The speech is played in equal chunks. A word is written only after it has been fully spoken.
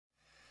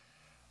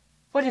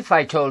What if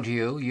I told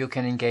you you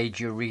can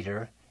engage your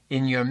reader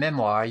in your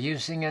memoir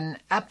using an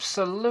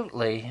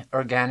absolutely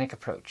organic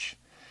approach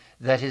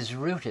that is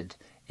rooted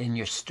in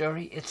your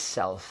story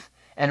itself?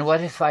 And what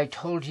if I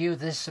told you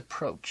this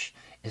approach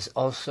is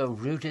also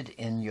rooted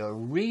in your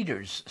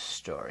reader's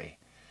story,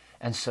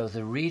 and so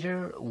the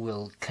reader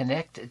will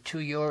connect to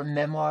your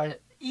memoir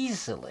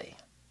easily?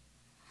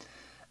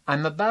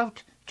 I'm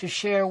about to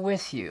share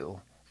with you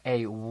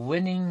a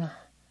winning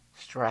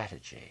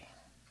strategy.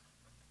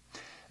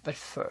 But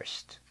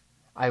first,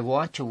 I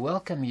want to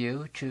welcome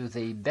you to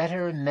the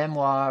Better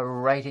Memoir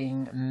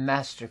Writing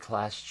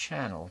Masterclass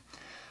channel.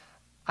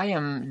 I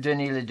am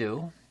Denis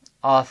Ledoux,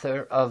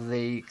 author of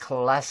the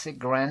classic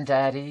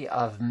granddaddy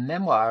of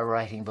memoir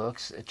writing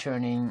books,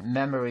 Turning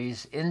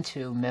Memories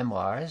into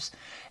Memoirs,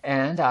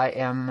 and I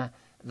am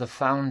the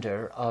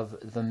founder of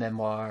the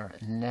Memoir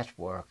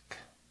Network.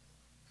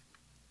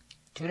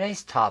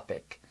 Today's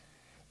topic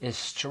is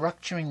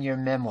structuring your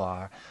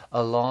memoir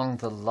along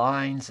the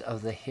lines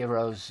of the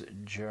hero's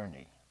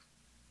journey.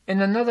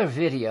 In another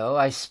video,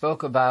 I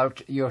spoke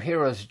about your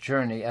hero's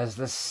journey as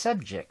the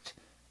subject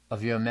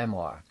of your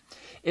memoir.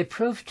 It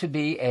proved to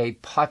be a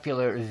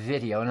popular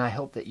video, and I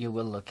hope that you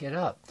will look it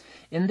up.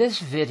 In this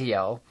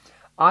video,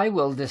 I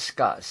will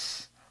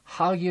discuss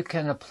how you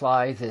can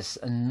apply this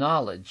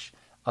knowledge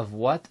of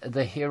what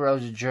the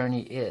hero's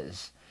journey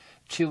is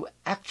to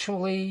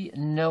actually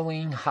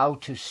knowing how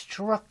to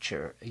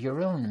structure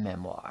your own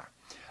memoir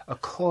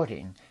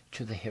according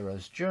to the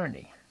hero's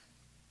journey.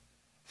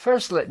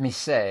 First, let me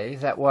say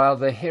that while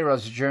the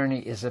hero's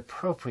journey is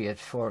appropriate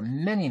for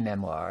many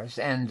memoirs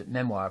and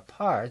memoir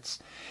parts,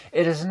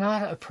 it is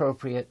not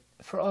appropriate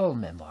for all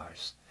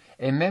memoirs.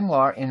 A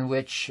memoir in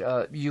which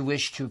you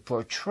wish to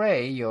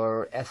portray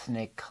your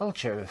ethnic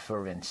culture,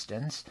 for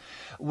instance,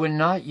 would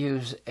not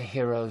use a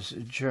hero's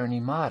journey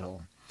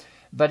model.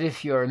 But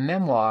if your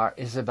memoir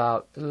is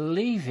about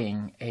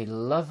leaving a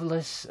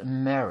loveless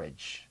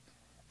marriage,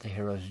 the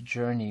hero's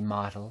journey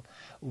model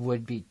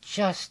would be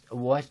just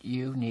what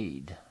you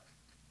need.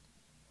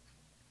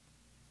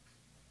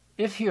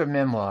 If your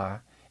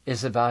memoir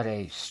is about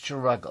a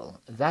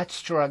struggle, that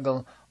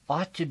struggle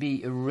ought to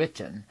be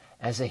written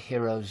as a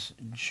hero's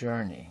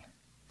journey.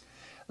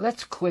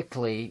 Let's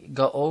quickly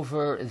go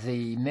over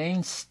the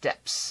main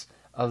steps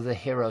of the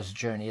hero's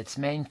journey, its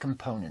main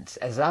components,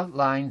 as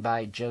outlined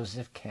by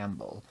Joseph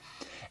Campbell.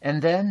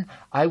 And then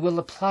I will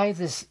apply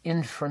this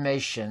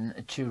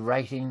information to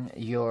writing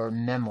your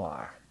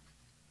memoir.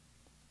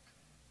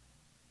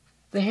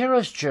 The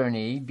hero's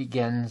journey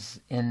begins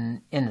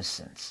in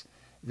innocence.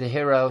 The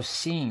hero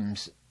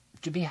seems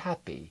to be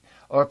happy,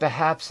 or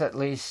perhaps at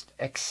least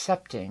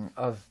accepting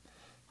of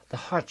the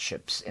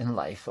hardships in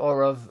life,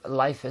 or of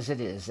life as it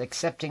is,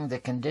 accepting the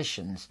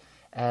conditions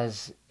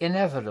as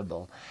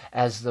inevitable,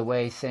 as the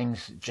way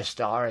things just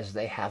are, as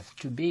they have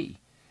to be.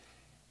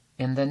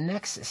 In the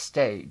next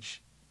stage,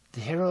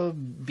 the hero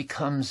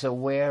becomes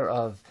aware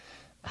of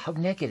how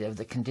negative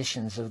the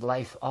conditions of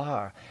life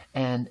are,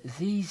 and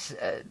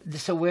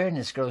this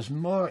awareness grows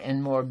more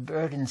and more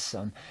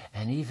burdensome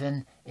and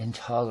even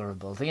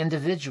intolerable. The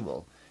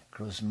individual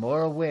grows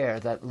more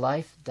aware that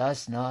life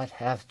does not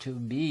have to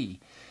be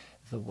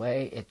the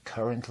way it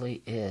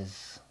currently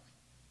is.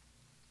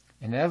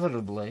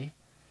 Inevitably,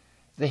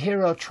 the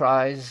hero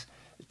tries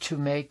to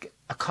make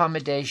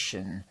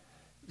accommodation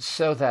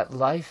so that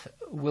life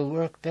will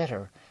work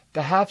better.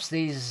 Perhaps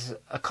these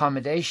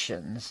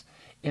accommodations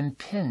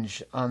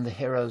impinge on the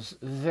hero's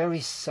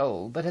very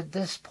soul, but at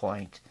this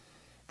point,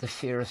 the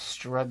fear of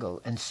struggle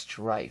and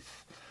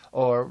strife,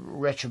 or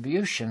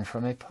retribution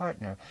from a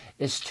partner,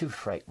 is too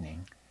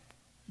frightening.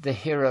 The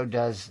hero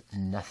does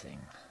nothing.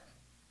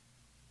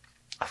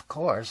 Of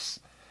course,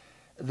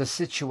 the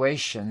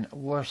situation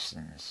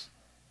worsens.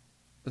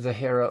 The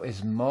hero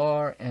is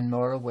more and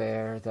more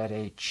aware that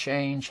a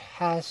change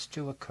has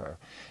to occur.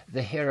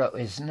 The hero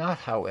is not,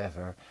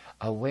 however,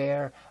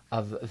 aware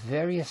of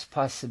various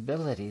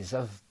possibilities,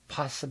 of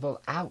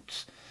possible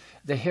outs.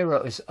 The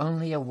hero is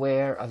only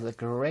aware of the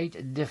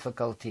great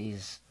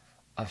difficulties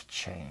of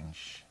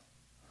change.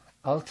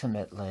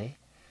 Ultimately,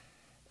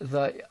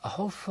 the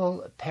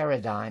hopeful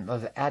paradigm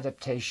of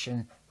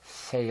adaptation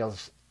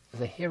fails.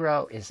 The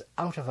hero is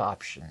out of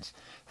options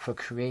for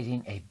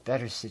creating a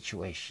better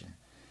situation.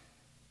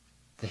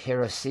 The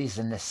hero sees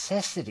the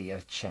necessity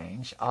of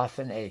change,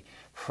 often a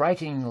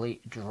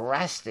frighteningly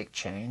drastic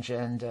change,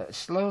 and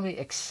slowly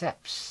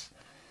accepts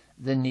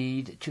the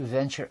need to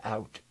venture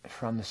out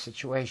from the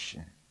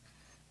situation.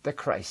 The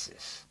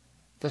crisis,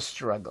 the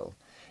struggle,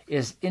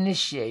 is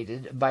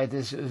initiated by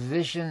this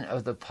vision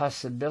of the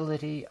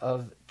possibility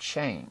of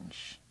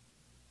change.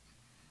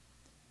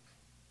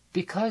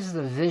 Because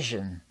the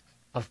vision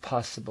of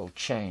possible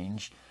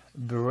change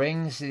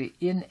brings the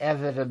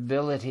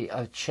inevitability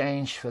of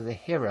change for the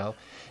hero,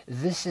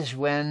 this is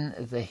when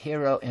the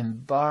hero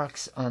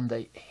embarks on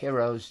the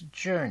hero's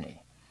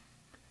journey.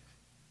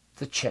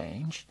 The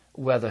change,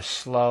 whether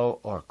slow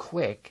or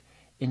quick,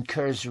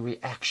 incurs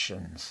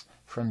reactions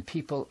from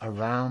people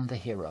around the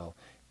hero.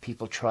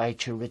 People try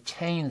to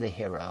retain the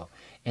hero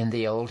in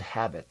the old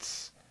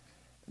habits.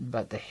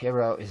 but the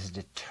hero is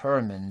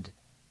determined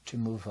to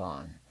move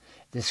on.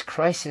 This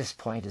crisis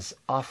point is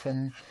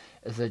often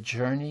the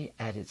journey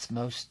at its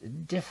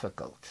most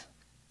difficult.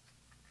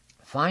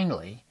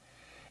 Finally,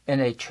 in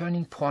a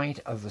turning point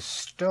of the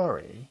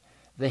story,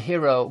 the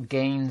hero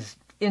gains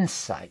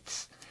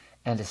insights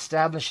and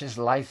establishes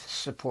life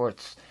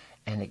supports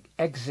and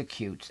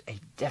executes a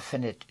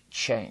definite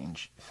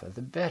change for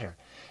the better.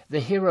 The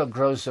hero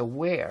grows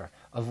aware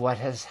of what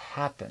has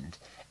happened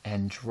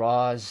and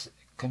draws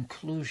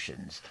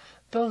conclusions,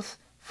 both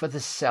for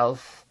the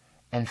self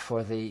and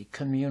for the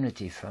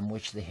community from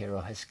which the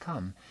hero has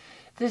come.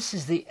 This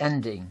is the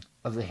ending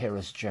of the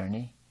hero's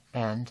journey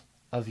and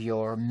of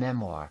your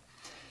memoir.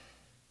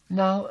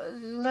 Now,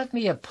 let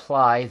me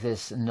apply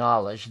this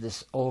knowledge,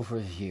 this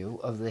overview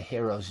of the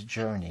hero's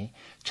journey,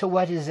 to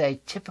what is a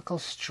typical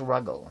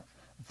struggle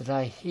that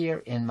I hear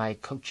in my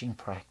coaching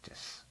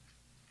practice.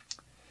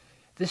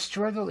 This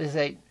struggle is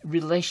a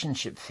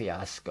relationship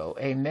fiasco,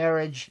 a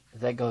marriage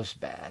that goes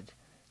bad.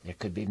 There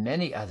could be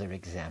many other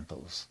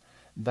examples,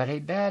 but a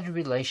bad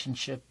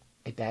relationship,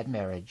 a bad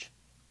marriage,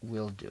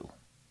 will do.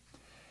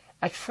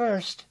 At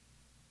first,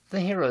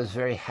 the hero is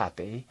very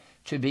happy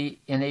to be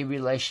in a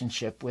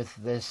relationship with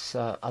this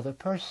other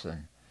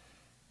person.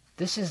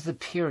 This is the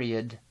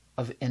period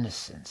of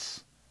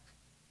innocence.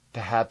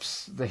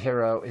 Perhaps the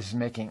hero is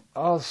making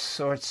all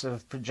sorts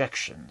of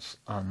projections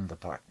on the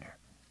partner.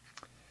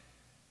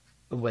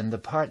 When the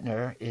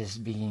partner is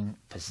being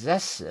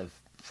possessive,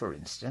 for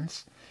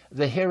instance,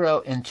 the hero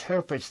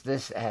interprets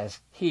this as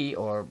he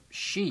or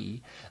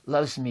she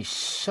loves me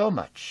so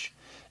much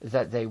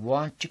that they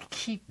want to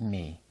keep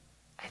me.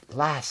 At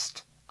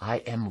last, I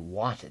am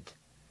wanted.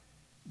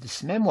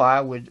 This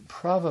memoir would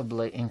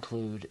probably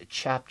include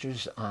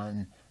chapters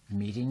on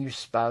meeting your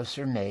spouse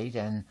or mate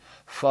and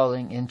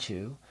falling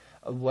into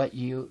what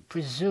you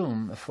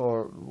presume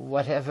for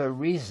whatever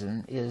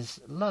reason is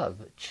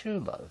love, true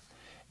love.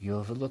 You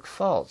overlook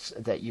faults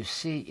that you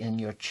see in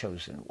your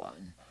chosen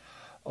one.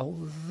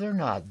 Oh, they're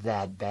not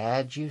that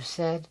bad, you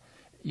said.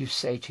 You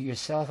say to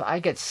yourself, I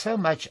get so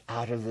much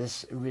out of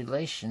this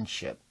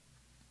relationship.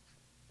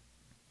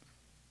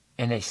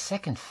 In a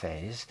second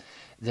phase,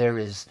 there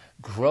is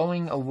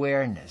growing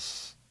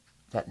awareness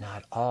that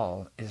not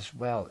all is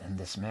well in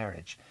this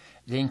marriage.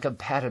 The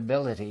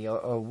incompatibility,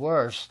 or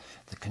worse,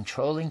 the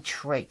controlling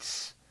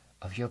traits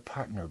of your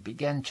partner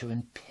begin to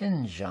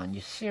impinge on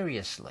you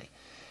seriously.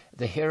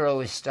 The hero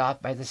is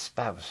stopped by the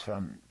spouse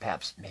from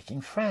perhaps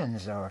making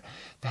friends, or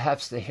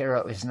perhaps the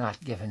hero is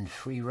not given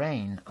free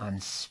rein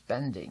on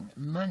spending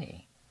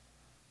money.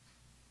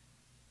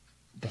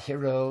 The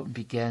hero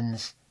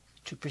begins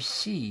to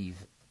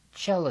perceive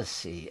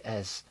jealousy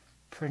as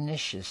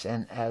pernicious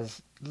and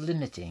as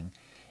limiting.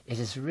 It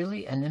is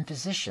really an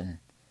imposition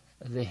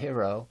the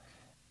hero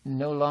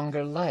no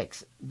longer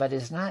likes, but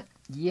is not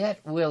yet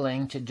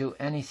willing to do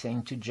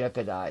anything to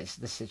jeopardize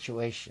the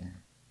situation.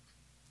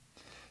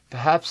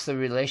 Perhaps the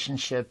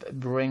relationship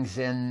brings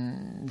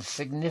in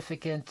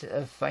significant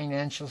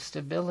financial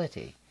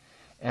stability,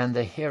 and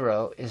the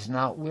hero is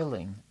not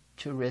willing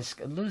to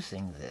risk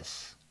losing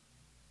this.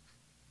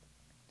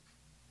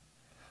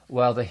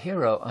 While the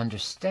hero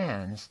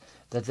understands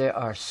that there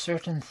are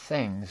certain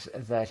things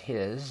that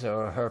his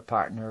or her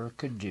partner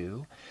could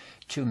do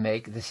to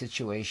make the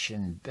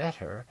situation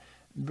better,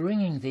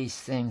 bringing these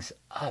things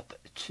up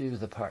to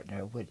the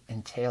partner would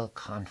entail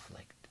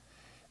conflict.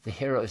 The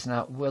hero is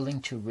not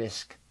willing to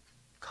risk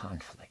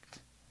conflict.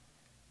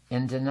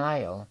 In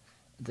denial,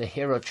 the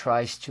hero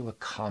tries to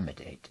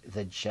accommodate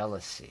the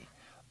jealousy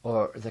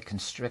or the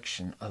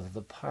constriction of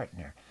the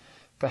partner.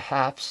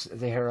 Perhaps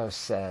the hero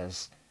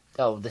says,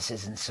 oh, this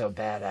isn't so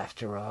bad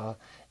after all.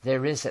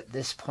 There is at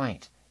this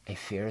point a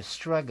fierce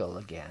struggle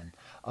again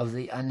of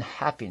the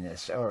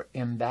unhappiness or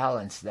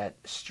imbalance that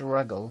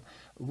struggle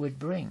would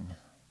bring.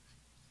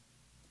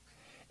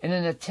 In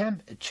an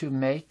attempt to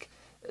make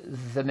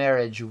the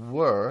marriage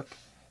work,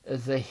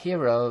 the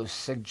hero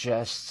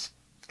suggests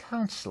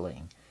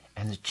counseling,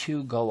 and the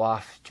two go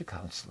off to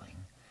counseling.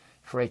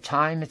 For a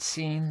time, it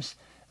seems,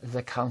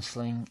 the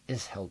counseling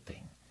is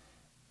helping.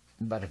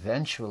 But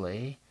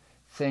eventually,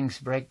 things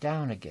break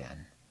down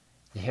again.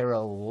 The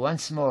hero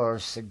once more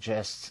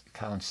suggests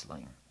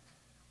counseling.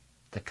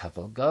 The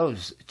couple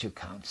goes to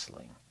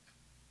counseling.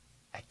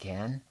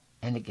 Again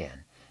and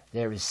again.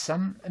 There is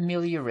some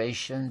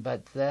amelioration,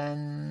 but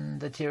then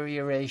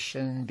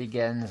deterioration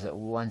begins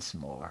once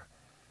more.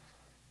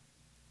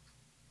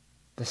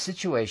 The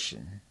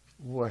situation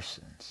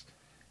worsens.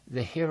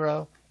 The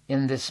hero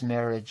in this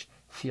marriage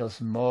feels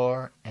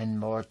more and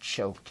more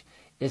choked.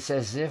 It's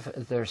as if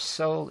their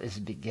soul is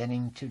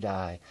beginning to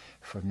die.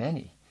 For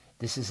many,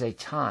 this is a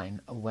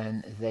time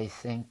when they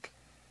think,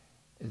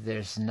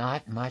 there's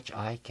not much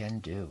I can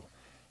do.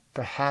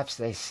 Perhaps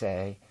they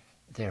say,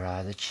 there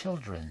are the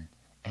children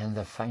and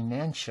the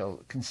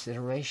financial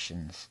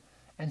considerations,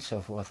 and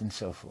so forth and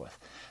so forth.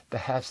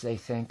 Perhaps they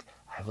think,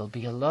 I will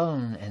be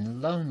alone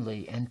and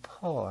lonely and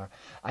poor.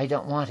 I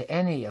don't want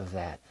any of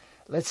that.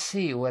 Let's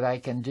see what I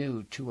can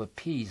do to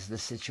appease the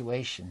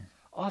situation.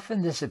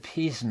 Often this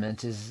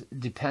appeasement is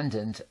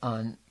dependent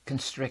on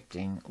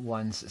constricting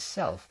one's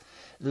self,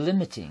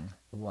 limiting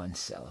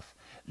oneself,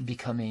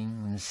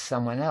 becoming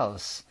someone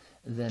else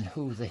than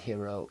who the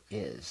hero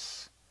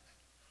is.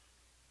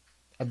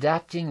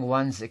 Adapting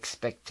one's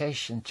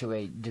expectation to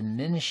a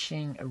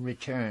diminishing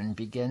return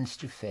begins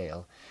to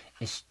fail.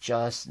 It's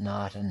just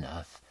not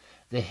enough.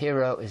 The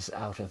hero is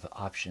out of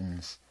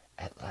options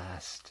at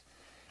last.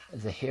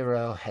 The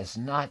hero has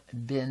not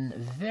been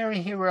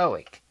very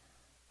heroic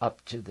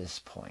up to this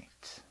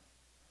point.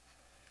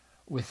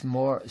 With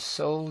more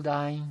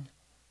soul-dying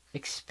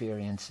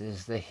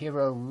experiences, the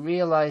hero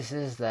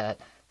realizes that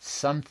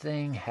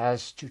something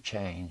has to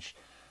change.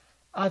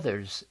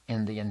 Others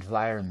in the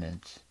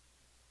environment,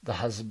 the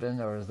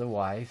husband or the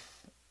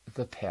wife,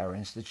 the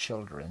parents, the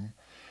children,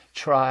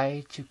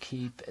 try to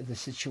keep the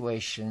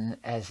situation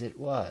as it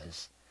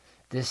was.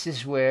 This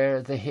is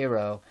where the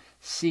hero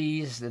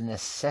sees the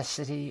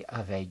necessity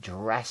of a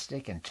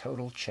drastic and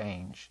total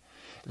change,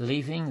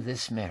 leaving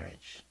this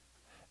marriage.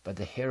 But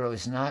the hero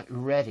is not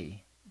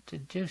ready to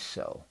do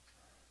so.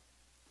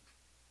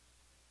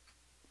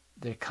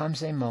 There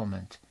comes a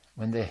moment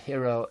when the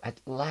hero at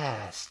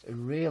last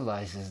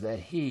realizes that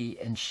he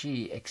and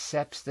she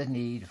accepts the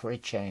need for a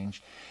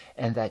change,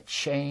 and that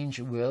change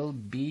will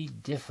be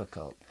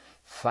difficult.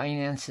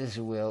 Finances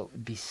will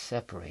be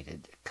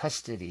separated.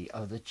 Custody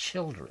of the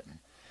children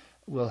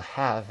will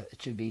have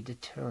to be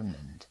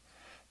determined.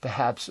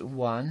 Perhaps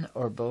one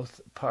or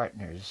both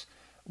partners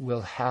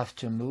will have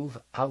to move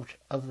out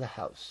of the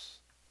house,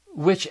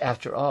 which,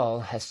 after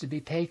all, has to be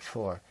paid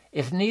for.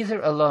 If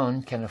neither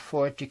alone can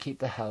afford to keep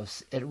the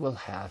house, it will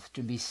have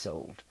to be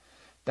sold.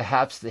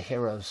 Perhaps the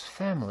hero's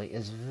family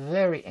is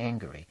very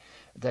angry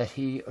that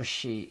he or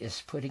she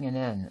is putting an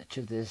end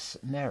to this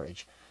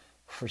marriage.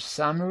 For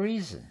some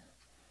reason,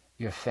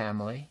 your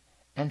family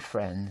and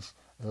friends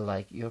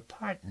like your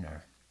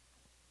partner.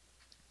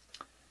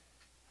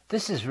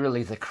 This is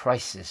really the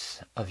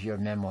crisis of your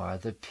memoir,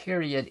 the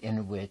period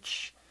in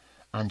which,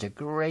 under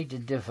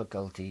great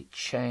difficulty,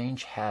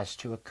 change has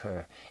to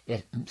occur.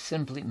 It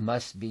simply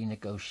must be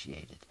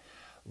negotiated.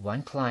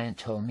 One client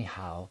told me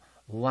how,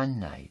 one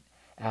night,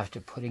 after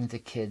putting the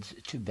kids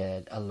to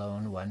bed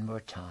alone one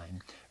more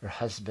time, her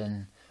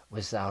husband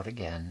was out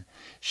again.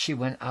 She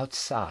went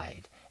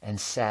outside and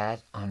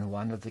sat on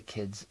one of the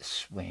kids'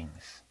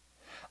 swings.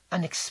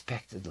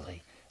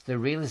 Unexpectedly, the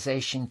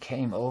realization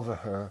came over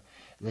her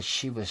that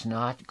she was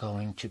not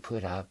going to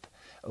put up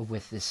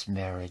with this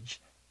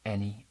marriage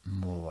any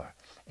more.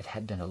 It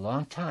had been a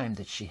long time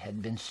that she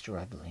had been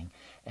struggling,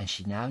 and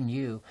she now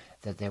knew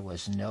that there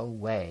was no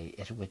way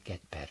it would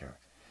get better.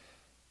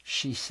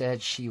 She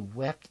said she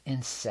wept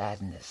in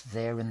sadness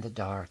there in the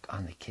dark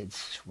on the kids'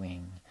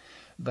 swing,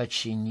 but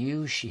she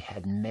knew she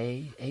had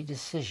made a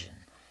decision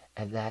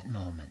at that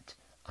moment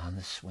on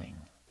the swing.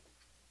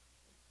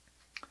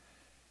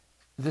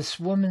 This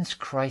woman's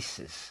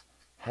crisis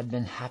had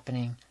been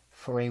happening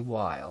for a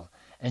while,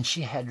 and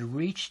she had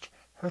reached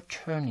her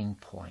turning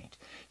point.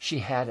 She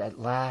had at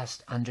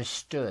last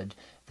understood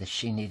that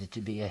she needed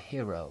to be a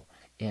hero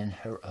in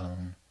her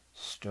own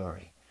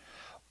story.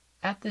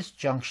 At this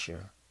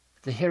juncture,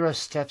 the hero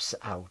steps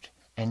out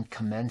and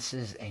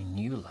commences a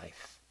new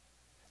life.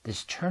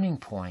 This turning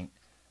point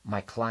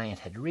my client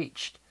had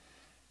reached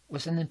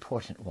was an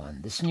important one.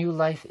 This new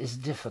life is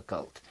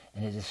difficult,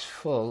 and it is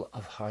full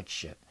of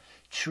hardship.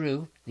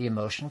 True, the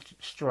emotional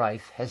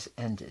strife has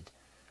ended,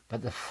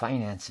 but the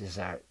finances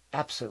are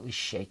absolutely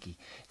shaky.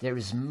 There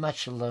is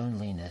much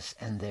loneliness,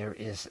 and there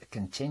is a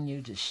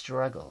continued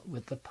struggle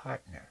with the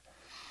partner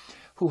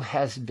who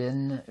has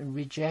been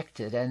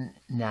rejected and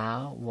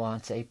now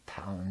wants a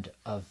pound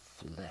of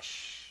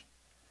flesh.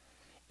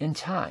 In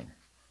time,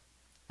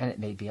 and it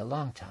may be a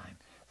long time,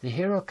 the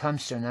hero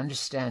comes to an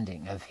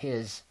understanding of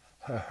his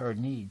or her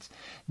needs.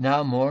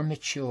 Now more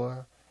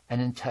mature and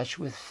in touch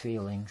with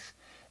feelings,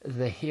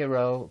 the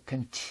hero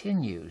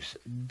continues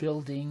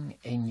building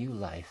a new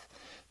life.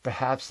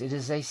 Perhaps it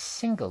is a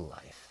single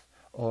life,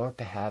 or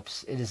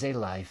perhaps it is a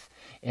life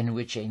in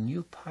which a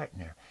new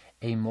partner,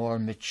 a more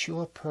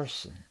mature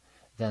person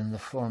than the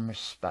former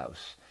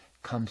spouse,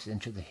 comes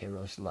into the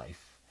hero's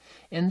life.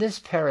 In this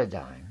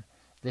paradigm,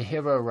 the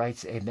hero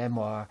writes a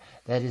memoir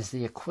that is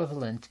the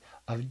equivalent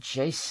of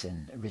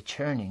Jason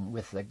returning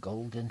with the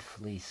golden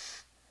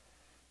fleece.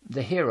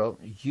 The hero,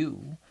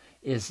 you,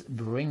 is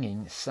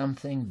bringing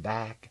something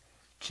back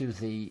to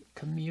the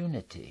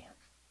community.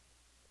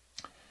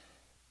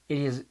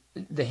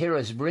 The hero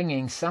is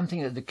bringing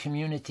something that the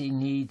community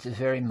needs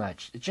very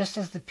much, just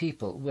as the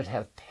people would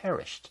have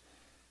perished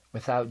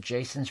without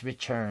Jason's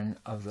return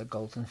of the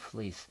golden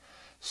fleece.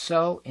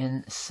 So,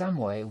 in some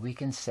way, we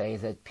can say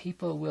that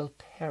people will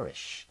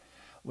perish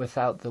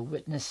without the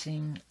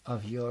witnessing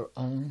of your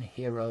own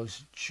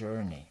hero's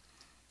journey.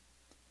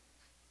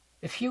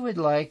 If you would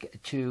like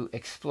to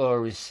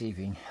explore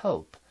receiving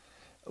help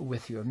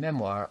with your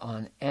memoir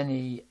on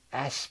any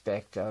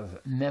aspect of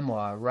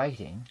memoir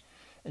writing,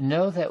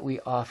 know that we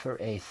offer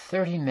a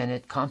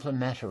 30-minute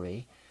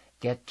complimentary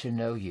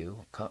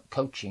get-to-know-you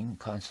coaching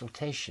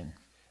consultation.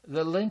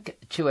 The link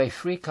to a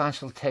free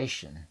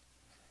consultation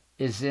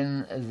is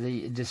in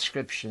the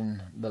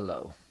description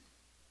below.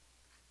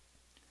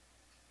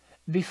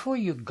 Before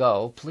you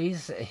go,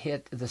 please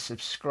hit the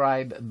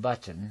subscribe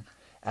button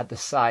at the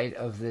side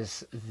of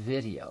this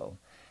video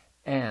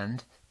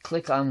and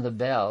click on the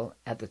bell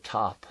at the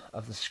top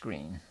of the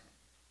screen.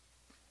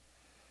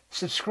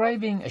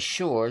 Subscribing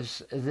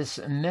assures this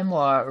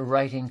memoir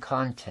writing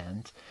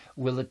content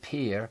will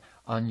appear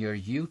on your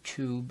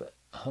YouTube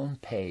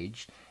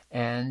homepage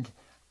and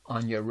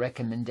on your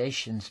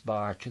recommendations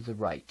bar to the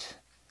right.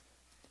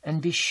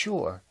 And be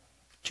sure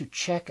to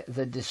check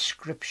the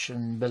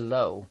description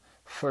below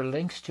for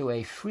links to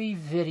a free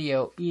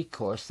video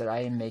e-course that I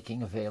am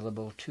making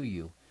available to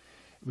you.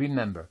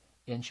 Remember,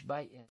 inch by inch.